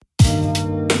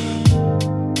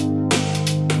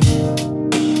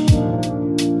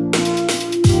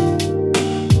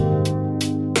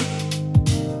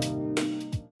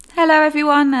Hello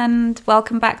everyone and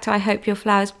welcome back to I Hope Your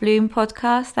Flowers Bloom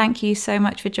podcast. Thank you so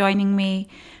much for joining me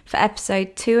for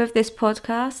episode 2 of this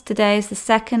podcast. Today is the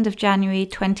 2nd of January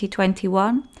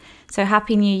 2021, so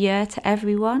Happy New Year to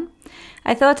everyone.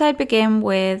 I thought I'd begin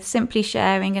with simply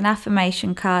sharing an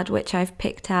affirmation card which I've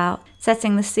picked out,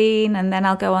 setting the scene, and then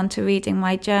I'll go on to reading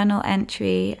my journal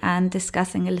entry and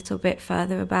discussing a little bit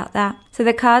further about that. So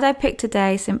the card I picked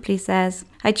today simply says,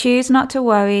 I choose not to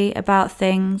worry about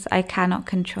things I cannot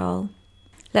control.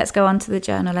 Let's go on to the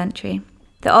journal entry.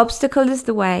 The obstacle is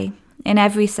the way, in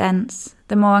every sense.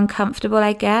 The more uncomfortable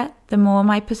I get, the more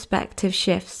my perspective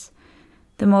shifts.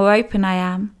 The more open I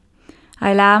am. I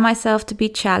allow myself to be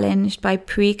challenged by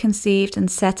preconceived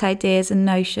and set ideas and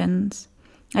notions.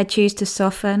 I choose to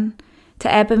soften,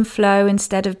 to ebb and flow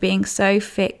instead of being so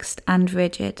fixed and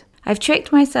rigid. I've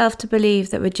tricked myself to believe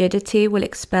that rigidity will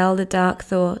expel the dark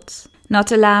thoughts,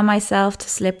 not allow myself to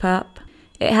slip up.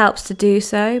 It helps to do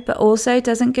so, but also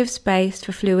doesn't give space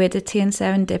for fluidity and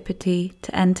serendipity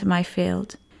to enter my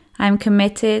field. I'm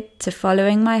committed to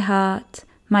following my heart,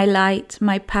 my light,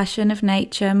 my passion of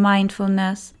nature,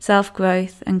 mindfulness,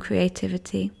 self-growth and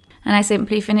creativity. And I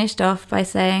simply finished off by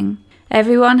saying,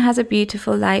 everyone has a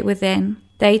beautiful light within.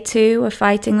 They too are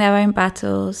fighting their own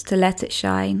battles to let it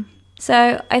shine.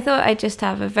 So I thought I'd just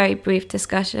have a very brief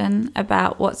discussion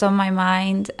about what's on my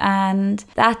mind. And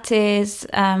that is,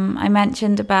 I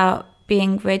mentioned about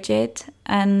being rigid,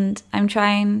 and I'm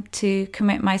trying to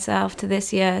commit myself to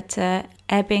this year to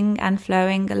ebbing and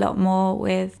flowing a lot more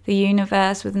with the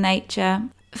universe, with nature.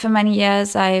 For many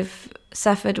years I've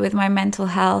suffered with my mental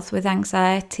health, with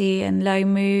anxiety and low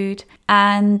mood,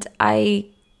 and I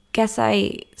guess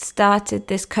I started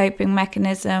this coping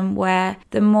mechanism where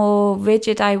the more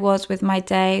rigid I was with my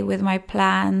day, with my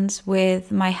plans,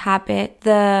 with my habit,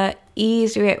 the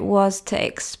easier it was to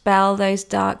expel those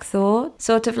dark thoughts,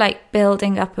 sort of like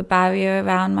building up a barrier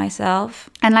around myself.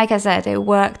 And like I said, it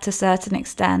worked to a certain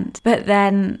extent, but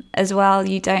then as well,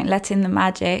 you don't let in the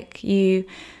magic.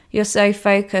 You're so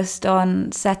focused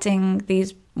on setting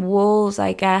these walls,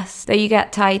 I guess, that you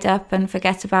get tied up and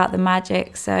forget about the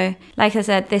magic. So like I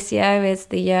said, this year is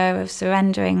the year of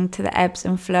surrendering to the ebbs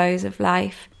and flows of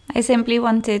life. I simply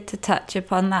wanted to touch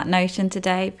upon that notion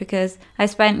today because I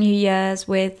spent New Year's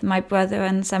with my brother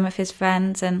and some of his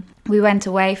friends, and we went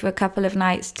away for a couple of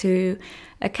nights to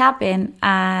a cabin,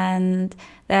 and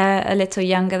they're a little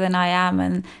younger than I am,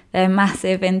 and they're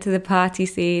massive into the party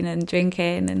scene and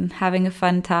drinking and having a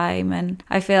fun time. And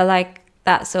I feel like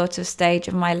that sort of stage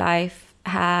of my life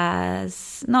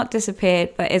has not disappeared,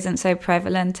 but isn't so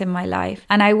prevalent in my life.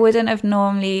 And I wouldn't have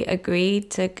normally agreed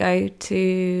to go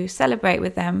to celebrate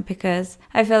with them because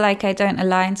I feel like I don't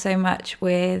align so much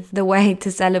with the way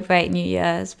to celebrate New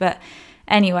Year's. But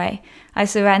anyway, I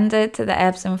surrendered to the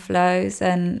ebbs and flows,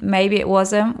 and maybe it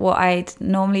wasn't what I'd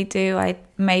normally do. I'd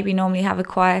maybe normally have a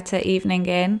quieter evening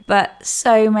in, but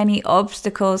so many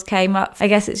obstacles came up. I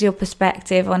guess it's your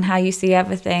perspective on how you see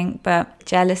everything, but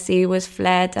jealousy was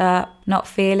flared up, not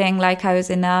feeling like I was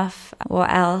enough.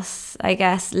 What else? I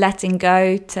guess letting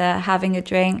go to having a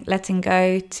drink, letting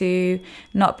go to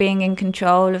not being in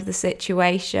control of the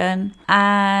situation.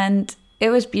 And it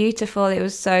was beautiful. It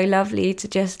was so lovely to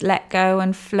just let go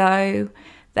and flow.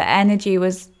 The energy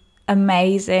was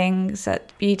amazing. Such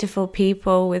beautiful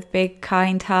people with big,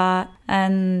 kind heart.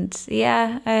 And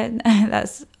yeah,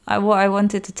 that's what I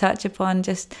wanted to touch upon.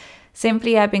 Just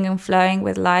simply ebbing and flowing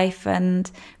with life,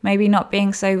 and maybe not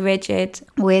being so rigid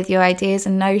with your ideas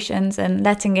and notions, and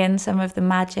letting in some of the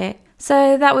magic.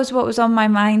 So that was what was on my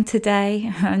mind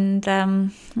today. And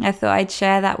I thought I'd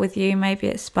share that with you. Maybe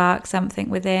it sparks something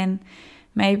within.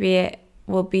 Maybe it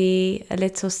will be a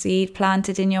little seed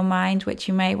planted in your mind, which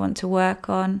you may want to work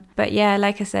on. But yeah,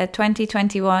 like I said,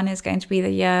 2021 is going to be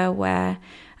the year where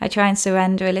I try and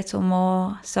surrender a little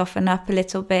more, soften up a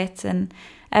little bit, and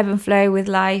ebb and flow with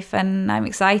life. And I'm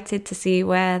excited to see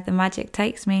where the magic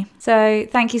takes me. So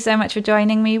thank you so much for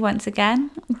joining me once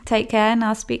again. Take care, and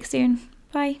I'll speak soon.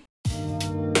 Bye.